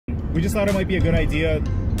we just thought it might be a good idea,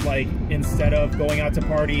 like, instead of going out to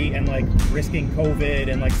party and like risking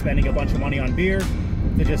COVID and like spending a bunch of money on beer,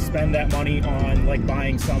 to just spend that money on like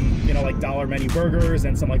buying some, you know, like dollar menu burgers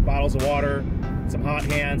and some like bottles of water, some hot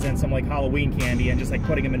hands, and some like Halloween candy, and just like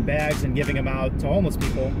putting them in bags and giving them out to homeless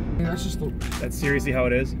people. Yeah, that's seriously how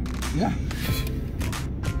it is. Yeah.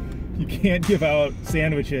 You can't give out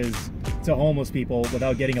sandwiches to homeless people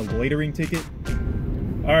without getting a loitering ticket.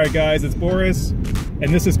 All right, guys, it's Boris, and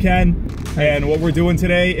this is Ken. And what we're doing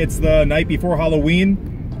today, it's the night before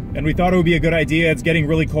Halloween, and we thought it would be a good idea. It's getting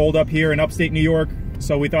really cold up here in upstate New York,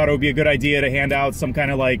 so we thought it would be a good idea to hand out some kind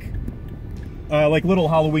of like little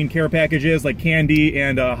Halloween care packages, like candy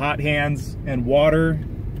and hot hands and water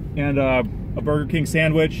and a Burger King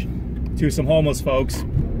sandwich to some homeless folks.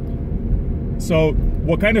 So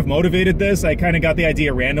what kind of motivated this, I kind of got the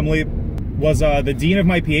idea randomly, was the dean of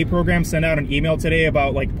my PA program sent out an email today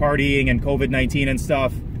about like partying and COVID-19 and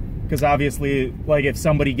stuff. Because obviously, like, if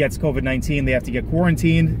somebody gets COVID-19, they have to get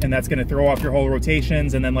quarantined, and that's going to throw off your whole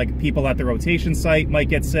rotations, and then like people at the rotation site might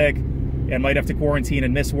get sick and might have to quarantine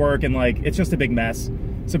and miss work, and like it's just a big mess.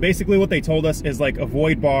 So basically what they told us is like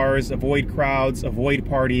avoid bars, avoid crowds, avoid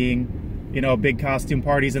partying, you know, big costume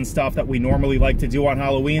parties and stuff that we normally like to do on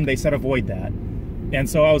Halloween. They said avoid that. And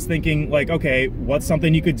so I was thinking, like, okay, what's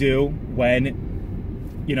something you could do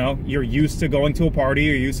when, you know, you're used to going to a party,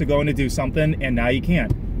 you're used to going to do something, and now you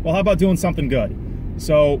can't? Well, how about doing something good?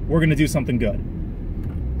 So we're gonna do something good.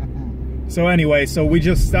 So anyway, so we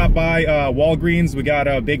just stopped by Walgreens. We got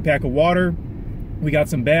a big pack of water. We got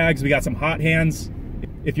some bags. We got some hot hands.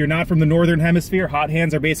 If you're not from the Northern Hemisphere, hot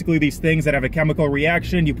hands are basically these things that have a chemical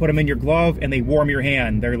reaction. You put them in your glove and they warm your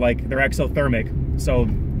hand. They're exothermic. So,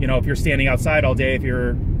 you know, if you're standing outside all day, if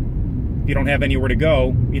you don't have anywhere to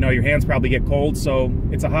go, you know, your hands probably get cold. So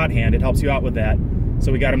it's a hot hand. It helps you out with that.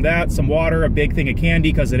 So we got him that, some water, a big thing of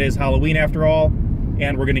candy because it is Halloween after all,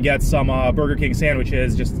 and we're gonna get some Burger King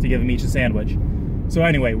sandwiches just to give them each a sandwich. So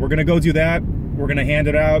anyway, we're gonna go do that. We're gonna hand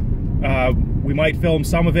it out. We might film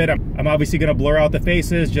some of it. I'm obviously gonna blur out the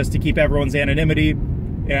faces just to keep everyone's anonymity.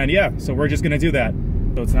 And yeah, so we're just gonna do that.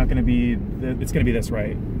 So it's not gonna be, it's gonna be this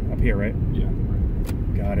right up here, right? Yeah.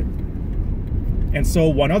 Got it. And so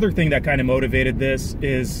one other thing that kind of motivated this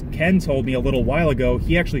is Ken told me a little while ago,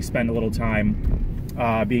 he actually spent a little time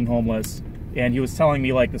being homeless, and he was telling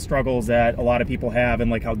me like the struggles that a lot of people have and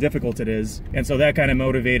like how difficult it is, and so that kind of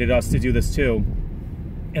motivated us to do this too.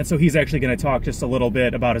 And so he's actually going to talk just a little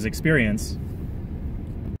bit about his experience.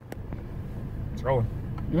 It's rolling.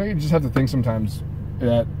 You know, you just have to think sometimes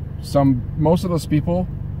that most of those people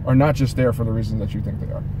are not just there for the reasons that you think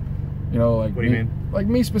they are. You know, like what do you mean? Like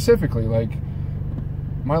me specifically, like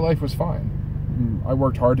my life was fine. I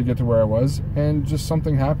worked hard to get to where I was, and just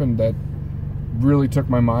something happened that really took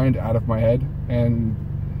my mind out of my head, and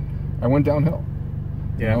I went downhill.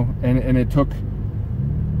 Yeah. You know? And it took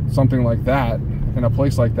something like that in a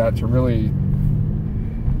place like that to really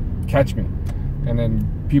catch me, and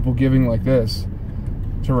then people giving like this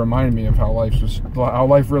to remind me of how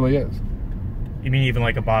life really is. You mean even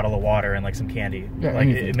like a bottle of water and like some candy? Yeah, like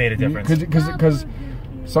it made a difference. Because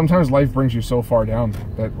sometimes life brings you so far down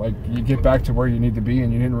that like you get back to where you need to be,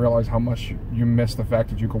 and you didn't realize how much you missed the fact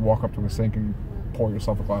that you could walk up to a sink and pour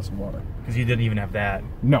yourself a glass of water. Because you didn't even have that.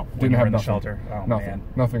 No, didn't have in the nothing. shelter. Oh, nothing, man.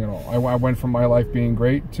 Nothing at all. I went from my life being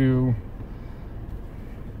great to,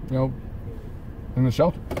 you know, in the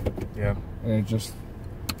shelter. Yeah. And it just,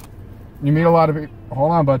 you meet a lot of people.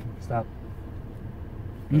 Hold on, bud. Stop.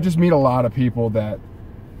 You just meet a lot of people that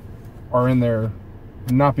are in there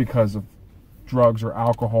not because of drugs or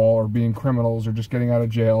alcohol or being criminals or just getting out of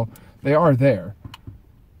jail. They are there,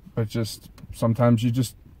 but just sometimes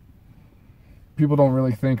people don't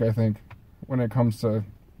really think, I think, when it comes to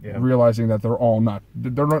realizing that they're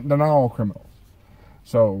not all criminals.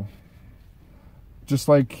 So just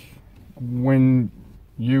like when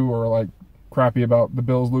you are like crappy about the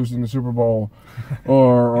Bills losing the Super Bowl,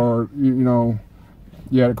 or you know,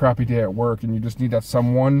 you had a crappy day at work and you just need that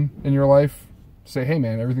someone in your life to say, hey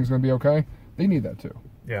man, everything's gonna be okay. They need that too.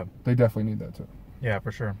 Yeah. They definitely need that too. Yeah,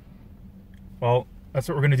 for sure. Well, that's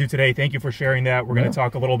what we're going to do today. Thank you for sharing that. We're going to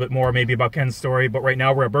talk a little bit more maybe about Ken's story, but right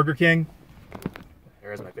now we're at Burger King.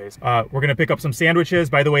 There's my face. We're going to pick up some sandwiches.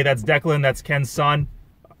 By the way, that's Declan. That's Ken's son.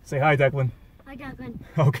 Say hi, Declan. Hi, Declan.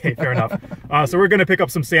 Okay, fair enough. So we're going to pick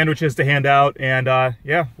up some sandwiches to hand out, and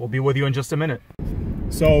yeah, we'll be with you in just a minute.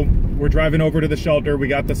 So we're driving over to the shelter. We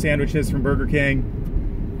got the sandwiches from Burger King.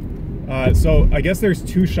 So I guess there's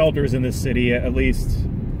 2 shelters in this city, at least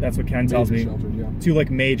that's what Ken tells me. Shelters, yeah. 2 like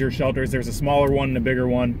major shelters. There's a smaller one and a bigger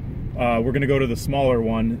one. We're gonna go to the smaller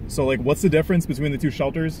one. So like, what's the difference between the 2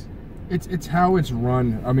 shelters? It's how it's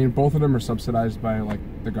run. I mean, both of them are subsidized by like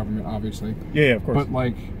the government, obviously. Yeah, of course. But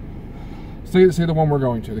like, say the one we're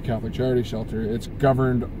going to, the Catholic Charity Shelter. It's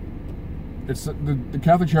governed. It's the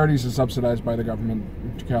Catholic Charities is subsidized by the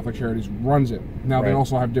government. Catholic Charities runs it. Now they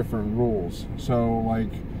also have different rules. So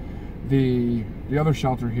like, the other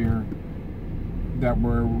shelter here that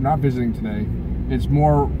we're not visiting today, it's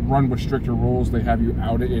more run with stricter rules. They have you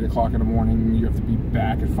out at 8 o'clock in the morning. You have to be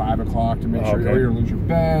back at 5 o'clock to make sure you don't lose your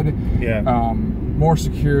bed. Yeah. More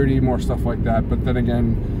security, more stuff like that. But then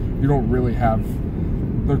again, you don't really have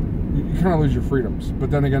you kind of lose your freedoms.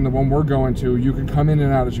 But then again, the one we're going to, you can come in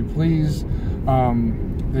and out as you please.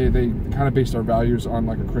 They kind of based our values on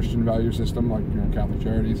like a Christian value system, like Catholic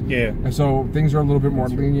Charities. Yeah. And so things are a little bit more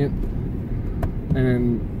lenient.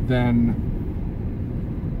 And then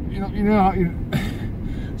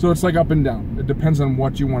so it's like up and down. It depends on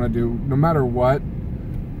what you want to do. No matter what,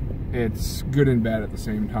 it's good and bad at the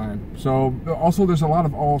same time. So also there's a lot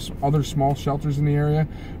of other small shelters in the area,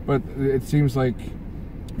 but it seems like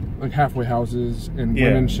halfway houses and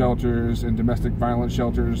women's shelters and domestic violence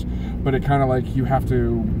shelters. But it kind of like you have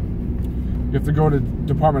to go to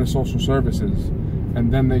Department of Social Services,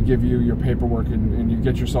 and then they give you your paperwork and you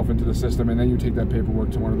get yourself into the system, and then you take that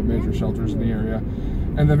paperwork to one of the major shelters in the area.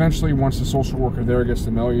 And eventually, once the social worker there gets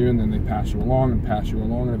to know you, and then they pass you along, and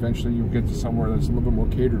eventually you get to somewhere that's a little bit more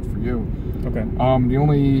catered for you. Okay. The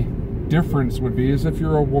only difference would be is if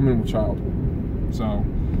you're a woman with child. So.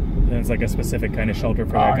 And it's like a specific kind of shelter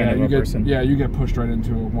for that kind of a person. Yeah, you get pushed right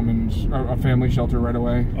into a family shelter right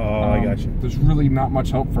away. Oh, I got you. There's really not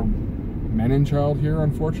much help for men and child here,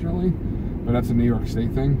 unfortunately, but that's a New York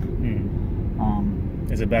State thing.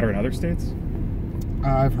 Is it better in other states?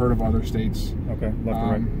 I've heard of other states. Okay, left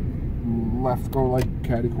or right? Left, go like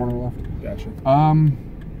catty corner left. Gotcha.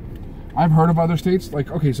 I've heard of other states, like,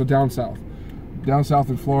 okay, so down south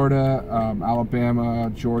in Florida, Alabama,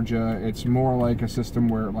 Georgia, it's more like a system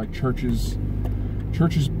where like churches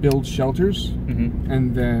build shelters,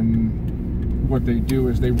 and then what they do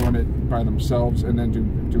is they run it by themselves and then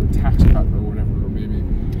do a tax cut or whatever, or maybe.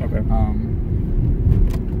 Okay.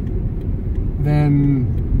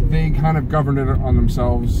 Then they kind of govern it on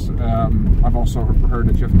themselves. I've also heard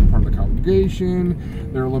that you have to be part of the congregation.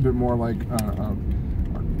 They're a little bit more like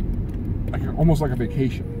almost like a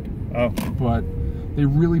vacation. Oh. But they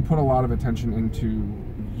really put a lot of attention into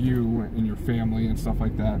you and your family and stuff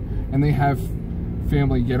like that. And they have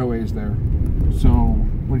family getaways there. So,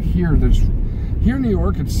 but here in New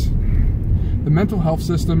York, it's the mental health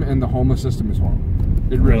system and the homeless system is horrible.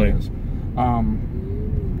 It really is.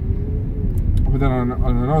 But then on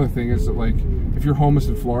another thing is that, like, if you're homeless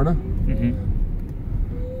in Florida,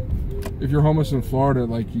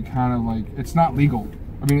 like, you kind of like, it's not legal.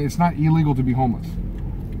 I mean, it's not illegal to be homeless.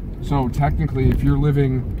 So technically, if you're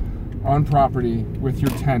living on property with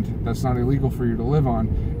your tent that's not illegal for you to live on,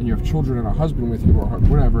 and you have children and a husband with you, or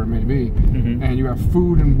whatever it may be, and you have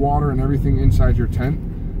food and water and everything inside your tent,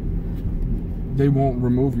 they won't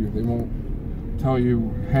remove you. They won't tell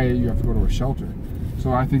you, hey, you have to go to a shelter.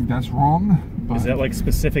 So I think that's wrong. But is that like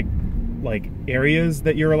specific like areas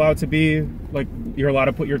that you're allowed to be, like you're allowed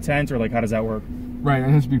to put your tent, or like how does that work? Right, it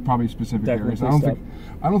has to be probably specific areas. I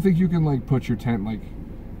don't think you can like put your tent like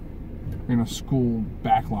in a school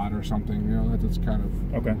backlot or something. You know, that's kind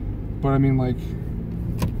of okay. But I mean, like,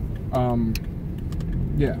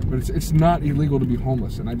 yeah, but it's not illegal to be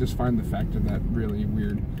homeless, and I just find the fact of that really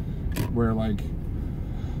weird, where like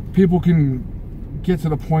people can get to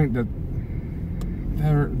the point that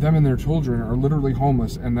them and their children are literally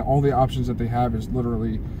homeless, and all the options that they have is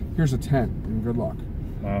literally, here's a tent and good luck.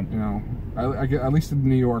 You know, I get, at least in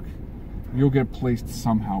New York, you'll get placed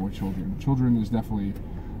somehow with children. Children is definitely,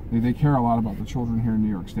 they care a lot about the children here in New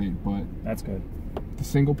York State, but that's good. The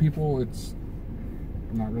single people, it's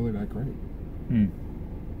not really that great.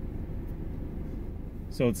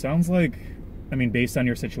 So it sounds like, I mean, based on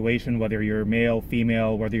your situation, whether you're male,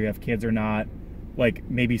 female, whether you have kids or not, like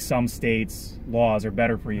maybe some states' laws are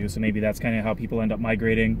better for you, so maybe that's kind of how people end up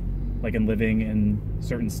migrating, like and living in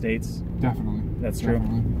certain states. Definitely. That's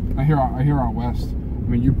definitely true. I hear out west. I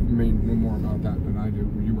mean, you may know more about that than I do.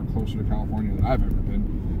 You were closer to California than I've ever been.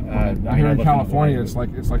 I hear in California, it's like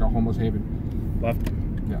a homeless haven. Left?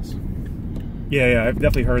 Yes. Yeah, I've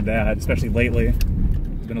definitely heard that, especially lately.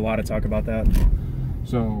 There's been a lot of talk about that.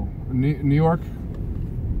 So, New York,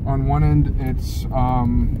 on one end,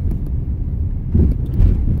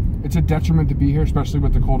 it's a detriment to be here, especially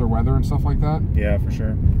with the colder weather and stuff like that. Yeah, for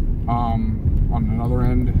sure. On another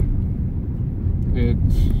end, it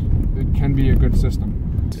can be a good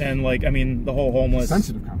system. And like, I mean, the whole homeless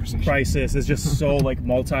sensitive conversation crisis is just so like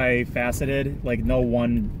multifaceted. Like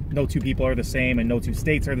no two people are the same, and no two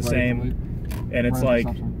states are the same. And it's like,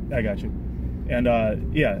 I got you.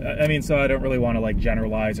 And yeah, I mean, so I don't really want to like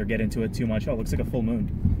generalize or get into it too much. Oh, it looks like a full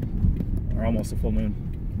moon, or almost a full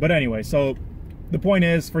moon. But anyway, so the point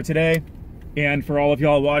is for today, and for all of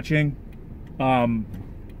y'all watching,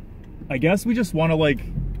 I guess we just want to like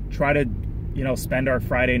try to, you know, spend our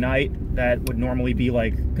Friday night that would normally be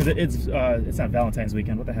like, because it's not Valentine's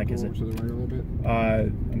weekend. What the heck is it? To the right a little bit.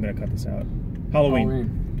 I'm gonna cut this out.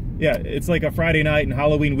 Halloween. Yeah, it's like a Friday night and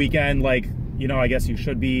Halloween weekend. Like, you know, I guess you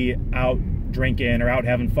should be out drinking or out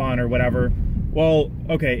having fun or whatever. Well,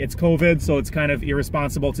 okay, it's COVID, so it's kind of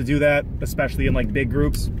irresponsible to do that, especially in like big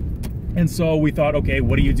groups. And so we thought, okay,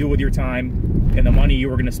 what do you do with your time and the money you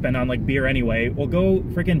were gonna spend on like beer anyway? Well, go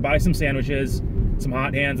freaking buy some sandwiches, some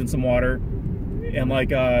hot hands, and some water, and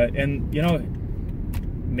like, and you know,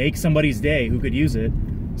 make somebody's day who could use it.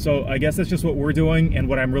 So I guess that's just what we're doing, and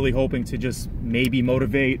what I'm really hoping to just maybe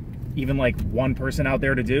motivate even like one person out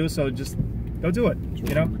there to do. So just go do it,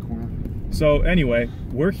 you know? So anyway,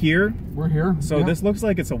 we're here. We're here. So yeah. This looks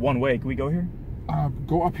like it's a one-way. Can we go here?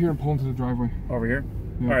 Go up here and pull into the driveway. Over here?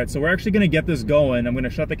 Yeah. All right, so we're actually gonna get this going. I'm gonna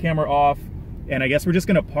shut the camera off, and I guess we're just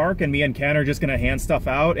gonna park, and me and Ken are just gonna hand stuff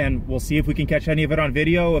out, and we'll see if we can catch any of it on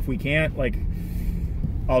video. If we can't, like,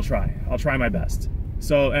 I'll try my best.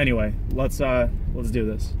 So anyway, let's do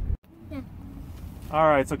this. Yeah. All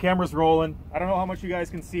right, so camera's rolling. I don't know how much you guys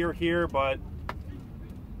can see or hear, but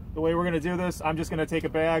the way we're gonna do this, I'm just gonna take a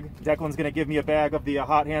bag. Declan's gonna give me a bag of the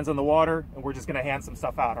hot hands on the water, and we're just gonna hand some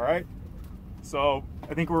stuff out, all right? So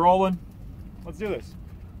I think we're rolling. Let's do this.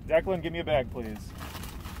 Declan, give me a bag, please.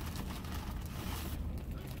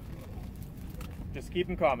 Just keep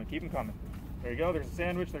them coming, keep them coming. There you go, there's a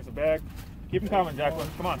sandwich, there's a bag. Keep them coming, Declan,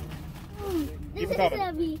 come on. Keep them coming.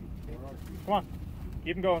 Heavy. Come on,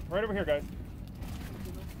 keep them going. Right over here, guys.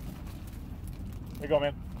 There you go,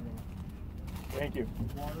 man. Thank you.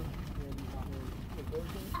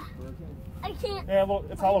 I can't. Yeah, well,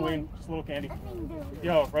 it's Halloween. Just a little candy.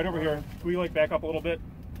 Yo, right over here. Can we like back up a little bit?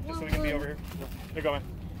 Just so we can be over here. There you go, man.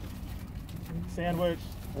 Sandwich,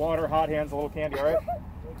 water, hot hands, a little candy, all right?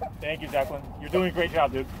 Thank you, Declan. You're doing a great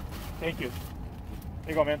job, dude. Thank you. There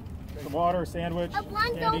you go, man. Some water, sandwich,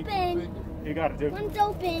 One's candy. open. You got it, dude. One's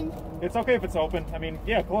open. It's okay if it's open. I mean,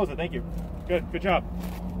 yeah, close it. Thank you. Good job.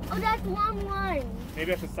 Oh, that's one.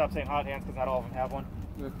 Maybe I should stop saying hot hands because not all of them have one.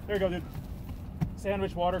 Yeah. There you go, dude.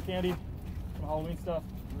 Sandwich, water, candy, some Halloween stuff.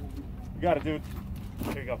 You got it, dude.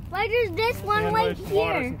 There you go. Why does this one sandwich, right some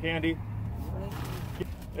water, here? some candy.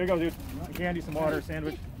 There you go, dude. Some candy, some water,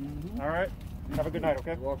 sandwich. All right. Have a good night,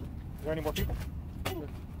 okay? You're welcome. Is there any more people?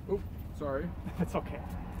 Oh, sorry. It's okay.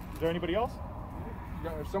 Is there anybody else?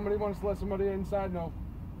 If somebody wants to let somebody inside, no.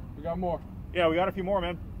 We got more. Yeah, we got a few more,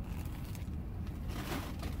 man.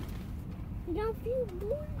 You got a few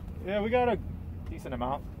more? Yeah, we got a decent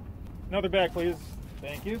amount. Another bag, please.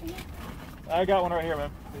 Thank you. I got one right here,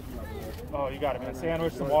 man. Oh, you got it, man.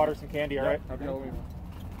 Sandwich, some water, some candy, all right? Happy Halloween.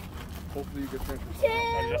 Hopefully you get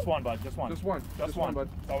transferred. Just one, bud. Just one. Just one. Just one, bud.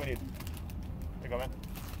 That's all we need. There you go, man.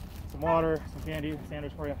 Some water, some candy,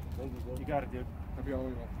 sandwich for you. You got it, dude. Happy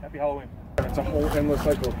Halloween. Happy Halloween. It's a whole endless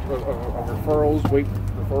cycle of referrals, wait,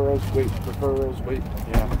 referrals, wait, referrals, wait.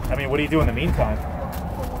 Yeah. I mean, what do you do in the meantime?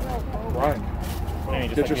 Grind.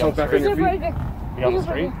 You Get yourself back on your feet. Be on the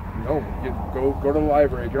street? No, go to the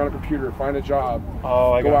library, get on a computer, find a job.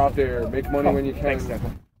 Oh, I got Go out there, make money when you can. Thanks,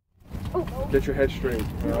 Declan. Get your head straight.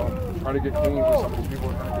 You know, try to get clean for some of these people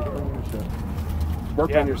are trying to get clean and shit.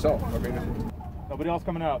 Work on yourself. I mean, nobody else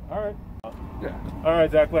coming out. All right. Yeah. All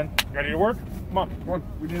right, Declan. Ready to work? Come on. Come on.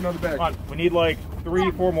 We need another bag. Come on. We need like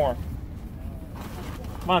 3, 4 more.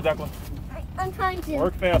 Come on, Declan. I'm trying to.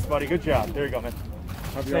 Work fast, buddy. Good job. There you go, man.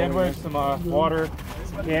 Sandwich, some water,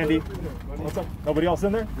 some candy. What's up? Nobody else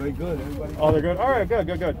in there? Very good. Everybody. Oh, they're good? All right, good.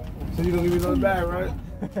 So you're going to give me another bag, right?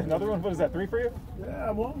 Another one? What is that, 3 for you? Yeah,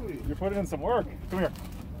 I'm hungry. You're putting in some work. Come here.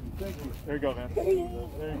 Thank you. There you go, man. There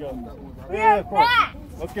you go. Yeah, of course.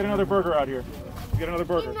 Let's get another burger out here. Let's get another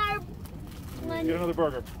burger. Get another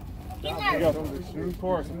burger. There you go. Of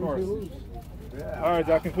course. Yeah. All right,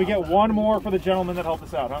 Zach, can we get one more for the gentleman that helped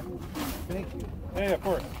us out, huh? Thank you. Yeah, of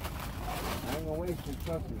course. I ain't going to waste your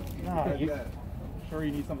stuff. No, I'm sure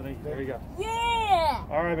you need something. There you go. Yeah.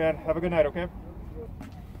 All right, man. Have a good night, okay?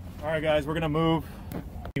 All right, guys, we're going to move.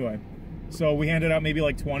 Anyway, so we handed out maybe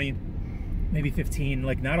like 20, maybe 15.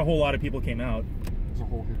 Like, not a whole lot of people came out. There's a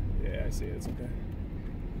hole here. Yeah, I see it. It's okay.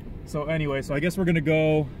 So anyway, so I guess we're going to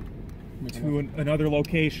go to another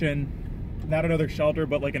location. Not another shelter,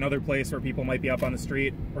 but like another place where people might be up on the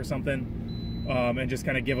street or something. and just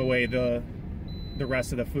kind of give away the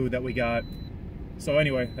rest of the food that we got. So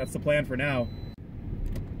anyway, that's the plan for now.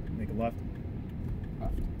 Make a left.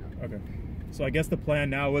 Okay. So I guess the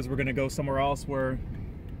plan now is we're gonna go somewhere else where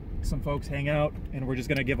some folks hang out, and we're just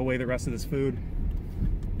gonna give away the rest of this food.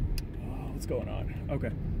 Oh, what's going on?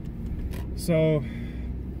 Okay. So,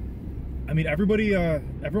 I mean,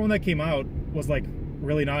 everyone that came out was like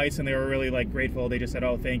really nice, and they were really like grateful. They just said,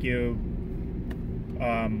 "Oh, thank you."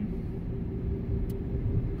 I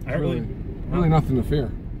don't really nothing to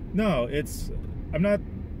fear. No, I'm not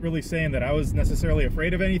really saying that I was necessarily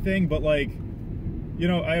afraid of anything, but like, you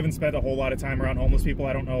know, I haven't spent a whole lot of time around homeless people.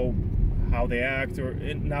 I don't know how they act, or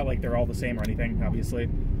not like they're all the same or anything, obviously,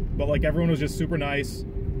 but like everyone was just super nice.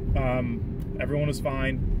 Everyone was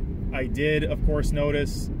fine. I did, of course,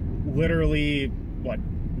 notice literally what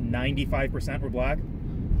 95% were black.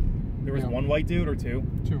 There was one white dude or two,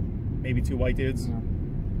 maybe two white dudes. Yeah.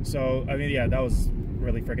 So I mean, yeah, that was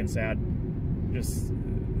really freaking sad. Just,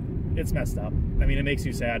 it's messed up. I mean, it makes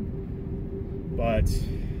you sad, but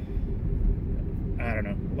I don't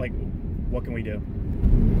know. Like, what can we do?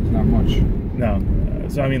 Not much. No.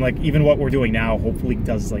 So I mean, like, even what we're doing now hopefully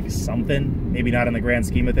does like something. Maybe not in the grand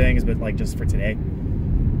scheme of things, but like just for today.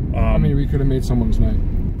 I mean, we could have made someone's night.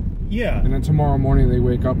 Yeah. And then tomorrow morning they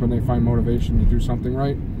wake up and they find motivation to do something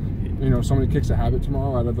right. You know, somebody kicks a habit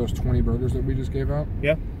tomorrow out of those 20 burgers that we just gave out.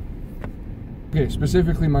 Yeah. Okay,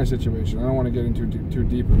 specifically my situation. I don't want to get into too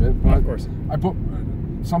deep of it, but of course.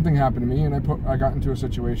 Something happened to me, and I got into a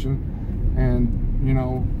situation, and you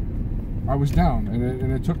know, I was down,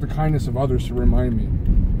 and it took the kindness of others to remind me.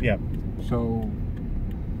 Yeah. So,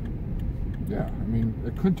 yeah, I mean,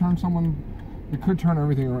 it could turn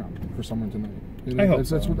everything around for someone tonight. You know, I hope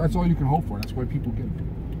so. That's all you can hope for. That's why people give.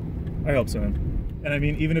 I hope so. And I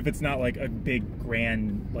mean, even if it's not like a big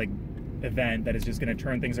grand like event that is just going to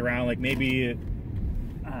turn things around, like maybe,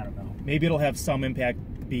 I don't know, maybe it'll have some impact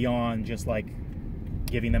beyond just like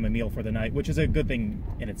giving them a meal for the night, which is a good thing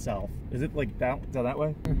in itself. Is it like that? Is that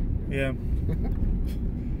way? Yeah.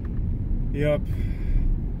 Yep.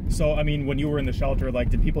 So I mean, when you were in the shelter,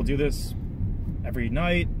 like, did people do this every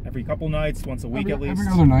night, every couple nights, once a week at least?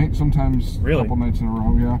 Every other night, sometimes Really? a couple nights in a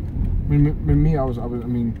row. Yeah. I mean, me, I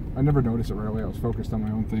mean, I never noticed it right away. I was focused on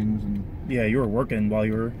my own things, and yeah, you were working while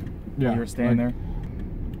you were staying there.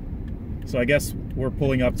 So I guess we're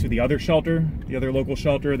pulling up to the other shelter, the other local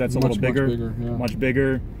shelter that's a little bigger, much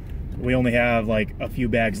bigger. We only have like a few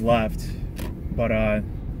bags left, but I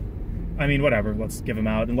mean, whatever. Let's give them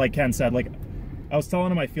out. And like Ken said, like I was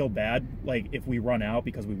telling him, I feel bad like if we run out,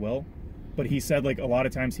 because we will. But he said like a lot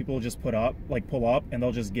of times people just pull up, and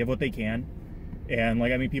they'll just give what they can. And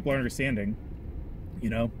like, I mean, people are understanding, you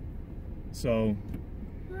know. So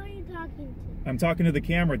Who are you talking to? I'm talking to the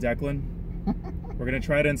camera, Declan. We're gonna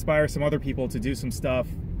try to inspire some other people to do some stuff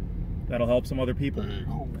that'll help some other people.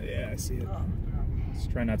 Yeah, I see it.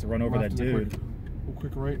 Just try not to run over that dude.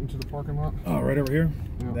 Quick right into the parking lot. Oh, right over here?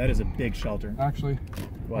 Yeah. That is a big shelter. Actually,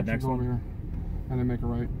 Next go one? over here and then make a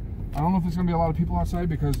right. I don't know if there's gonna be a lot of people outside,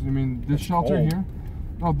 because I mean, this shelter cold. here.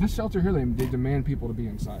 No, this shelter here, they demand people to be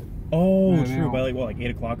inside. Oh, Yeah, true. By like what, like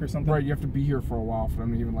 8 o'clock or something? Right, you have to be here for a while for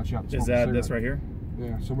them to even let you out. Is that this right here?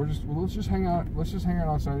 Yeah. So let's just hang out. Let's just hang out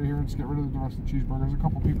outside of here and just get rid of the rest of the cheeseburgers. There's a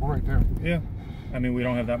couple people right there. Yeah. I mean, we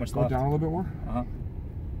don't have that much Go left. down a little bit more. Uh-huh.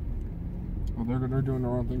 Oh, they're doing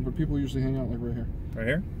their own thing, but people usually hang out like right here. Right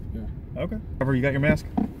here? Yeah. Okay. Cover, you got your mask?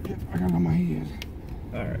 Yep, I got it on my head.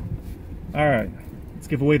 All right. All right. Let's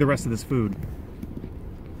give away the rest of this food.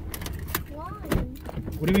 Why?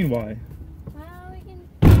 What do you mean, why?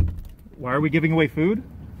 Why are we giving away food?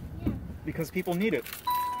 Yeah. Because people need it.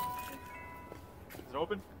 Is it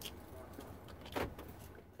open?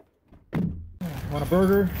 Want a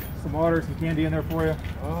burger, some water, some candy in there for you?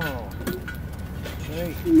 Oh.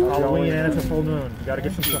 Great. Halloween and it's a full moon. You gotta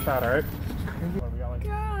get some stuff out, alright? We got like 5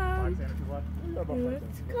 Come. sandwiches left. We got about 5 Let's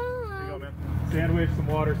sandwiches. Here you go, go. man. Sandwich, some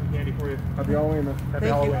water, some candy for you. Happy Halloween, man. Happy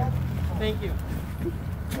Halloween. Thank you.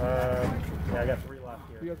 Yeah, I got 3 left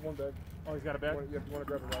He here. has one bag. Oh, he's got a bag? You want to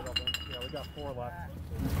grab it right off him? Yeah, we got 4 left.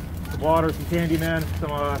 Some water, some candy, man.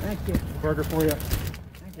 Some Thank you. burger for you.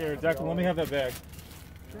 Here, Declan, let me have that bag.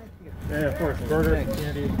 Yeah, of course. Burger,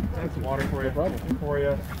 candy, some water for you. No problem. For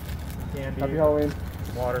you. Candy. Happy Halloween.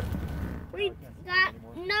 Some water. We got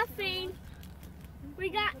nothing. We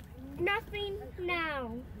got nothing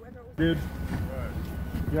now. Dude,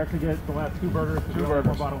 you actually get the last 2 burgers. 2 burgers.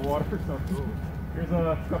 One bottle of water. So here's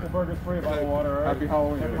a couple burgers for you, a bottle of water. All right? Happy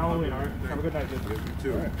Halloween. Happy Halloween, all right? Have a good night, dude. You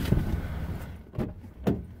too.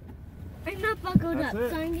 I'm not buckled That's up, it.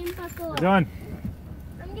 so I'm gonna buckle We're up. done.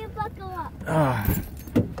 I'm gonna buckle up.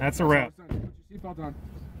 That's a wrap. Put your seatbelt on.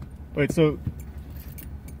 Wait, so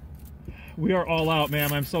we are all out,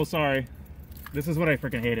 ma'am. I'm so sorry. This is what I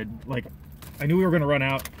freaking hated. Like, I knew we were gonna run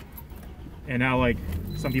out, and now like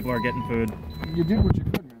some people are getting food. You did what you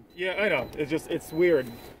could, man. Yeah, I know. It's just, it's weird.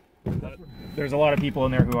 There's a lot of people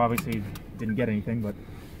in there who obviously didn't get anything, but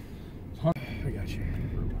we got you.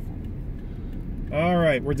 All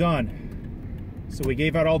right, we're done. So we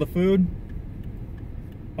gave out all the food.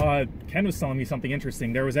 Ken was telling me something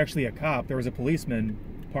interesting. There was actually a cop. There was a policeman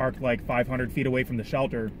parked like 500 feet away from the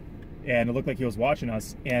shelter, and it looked like he was watching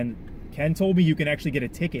us. And Ken told me you can actually get a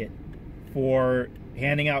ticket for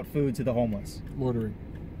handing out food to the homeless. Loitering.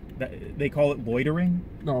 They call it loitering?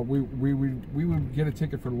 No, we would get a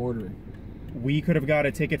ticket for loitering. We could have got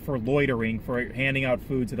a ticket for loitering for handing out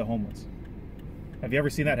food to the homeless. Have you ever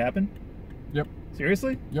seen that happen? Yep.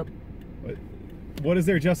 Seriously? Yep. What is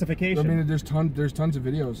their justification? I mean, there's tons of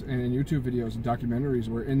videos and YouTube videos and documentaries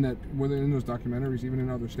where in those documentaries, even in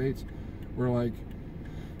other states, where like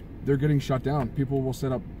they're getting shut down. People will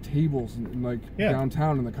set up tables in, like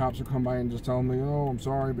downtown, and the cops will come by and just tell them, like, "Oh, I'm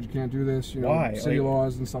sorry, but you can't do this." You know, Why? city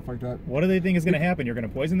laws and stuff like that. What do they think is going to happen? You're going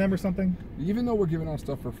to poison them or something? Even though we're giving out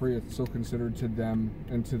stuff for free, it's still considered to them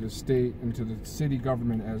and to the state and to the city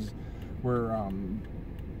government as we're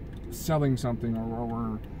selling something,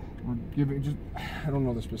 or we're giving. Just I don't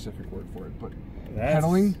know the specific word for it, but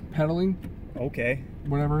peddling. Okay.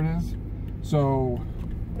 Whatever it is. So.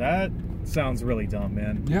 That sounds really dumb,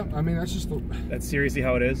 man. Yeah, I mean, that's just that's seriously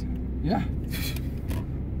how it is? Yeah.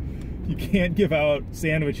 You can't give out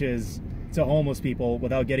sandwiches to homeless people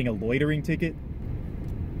without getting a loitering ticket?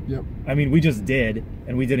 Yep. I mean, we just did,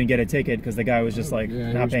 and we didn't get a ticket because the guy was just like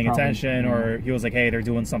not paying attention, or he was like, hey, they're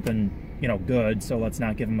doing something, you know, good, so let's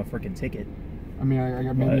not give them a freaking ticket. I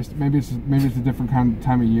mean, maybe it's a different kind of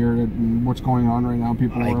time of year, and what's going on right now.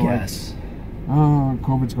 People are like, oh,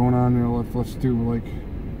 COVID's going on, you know, let's do like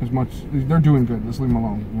as much. They're doing good. Let's leave them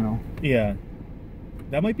alone, you know. Yeah,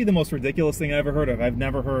 that might be the most ridiculous thing I ever heard of. I've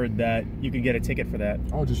never heard that you can get a ticket for that.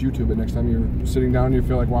 Oh, just YouTube it next time you're sitting down and you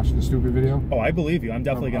feel like watching a stupid video. Oh, I believe you. I'm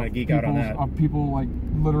definitely gonna geek out on that. Of people like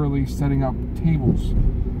literally setting up tables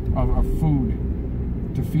of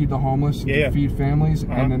food to feed the homeless, to feed families,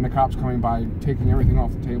 and then the cops coming by, taking everything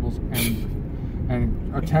off the tables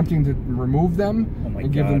and attempting to remove them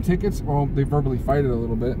and give them tickets. Well, they verbally fight it a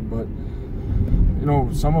little bit, but you know,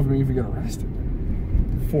 some of them even get arrested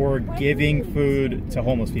for giving food to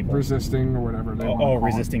homeless people, resisting or whatever.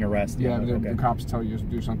 Resisting arrest. Yeah, the cops tell you to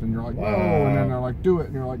do something, you're like, no, and then they're like, do it,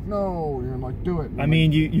 and you're like, no, and you're like, do it. I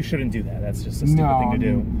mean, you shouldn't do that. That's just a stupid thing to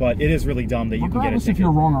do. But it is really dumb that you can get a ticket. Regardless if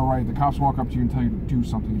you're wrong or right, the cops walk up to you and tell you to do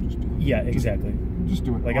something, you just do it. Yeah, exactly. Just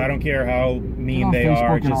do it. Like, I don't care how mean they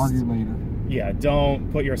are. Just argue later. Yeah,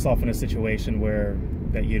 don't put yourself in a situation where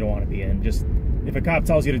that you don't want to be in. Just if a cop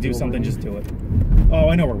tells you to do something, just do it. Oh,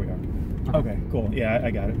 I know where we are. Okay, cool. Yeah, I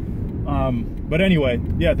got it. But anyway,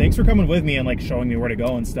 yeah, thanks for coming with me and like showing me where to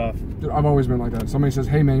go and stuff. Dude, I've always been like that. Somebody says,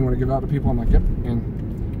 hey man, you want to give out to people? I'm like, yep.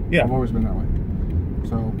 And yeah, I've always been that way.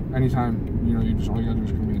 So anytime, you know, all you gotta do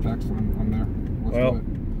is give me a text and I'm there. Let's do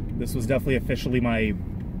it. This was definitely officially my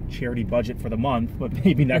charity budget for the month, but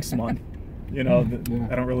maybe next month. You know,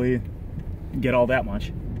 I don't really get all that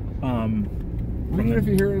much. Even if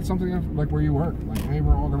you hear something like where you work, like, hey,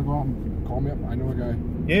 we're all gonna go out and call me up. I know a guy.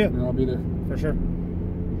 Yeah. And I'll be there. For sure.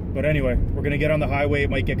 But anyway, we're gonna get on the highway. It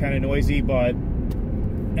might get kind of noisy, but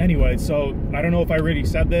anyway, so I don't know if I already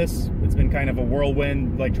said this. It's been kind of a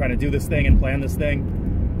whirlwind, like trying to do this thing and plan this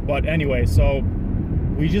thing. But anyway, so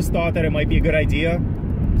we just thought that it might be a good idea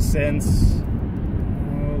since,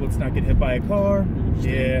 let's not get hit by a car.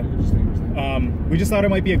 Yeah. We just thought it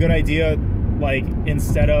might be a good idea, like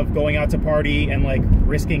instead of going out to party and like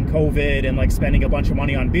risking COVID and like spending a bunch of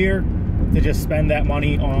money on beer, to just spend that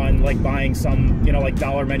money on like buying some, you know, like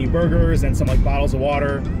dollar menu burgers and some like bottles of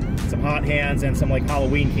water, some hot hands, and some like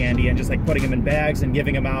Halloween candy, and just like putting them in bags and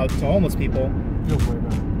giving them out to homeless people. Feels way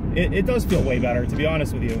better. It does feel way better, to be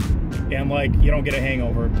honest with you. And like, you don't get a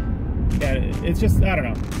hangover. And it's just, I don't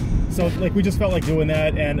know. So like, we just felt like doing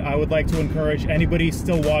that, and I would like to encourage anybody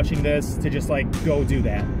still watching this to just like go do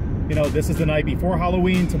that. You know, this is the night before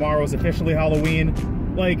Halloween. Tomorrow is officially Halloween.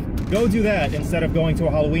 Like, go do that instead of going to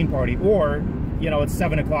a Halloween party. Or, you know, it's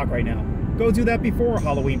 7 o'clock right now. Go do that before a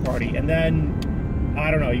Halloween party. And then,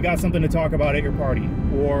 I don't know, you got something to talk about at your party.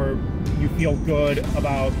 Or you feel good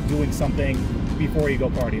about doing something before you go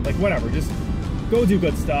party. Like, whatever. Just go do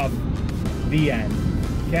good stuff. The end.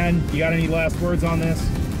 Ken, you got any last words on this?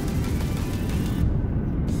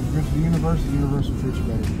 The universe will treat you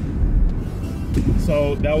better.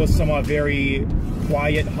 So that was some very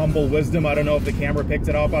quiet, humble wisdom. I don't know if the camera picked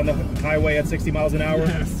it up on the highway at 60 miles an hour.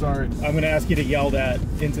 Yeah, sorry. I'm going to ask you to yell that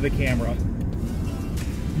into the camera.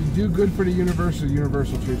 You do good for the universe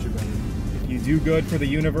will treat you better. If you do good for the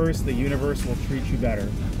universe will treat you better.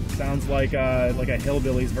 Sounds like a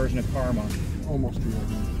hillbilly's version of karma. Almost tree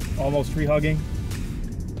hugging. Almost tree hugging?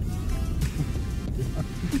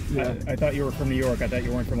 Yeah. I thought you were from New York. I thought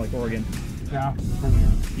you weren't from like Oregon. Yeah, from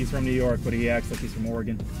here. He's from New York, but he acts like he's from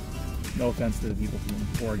Oregon. No offense to the people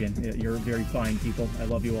from Oregon. You're very fine people. I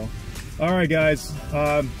love you all. All right, guys.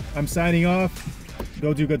 I'm signing off.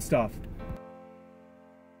 Go do good stuff.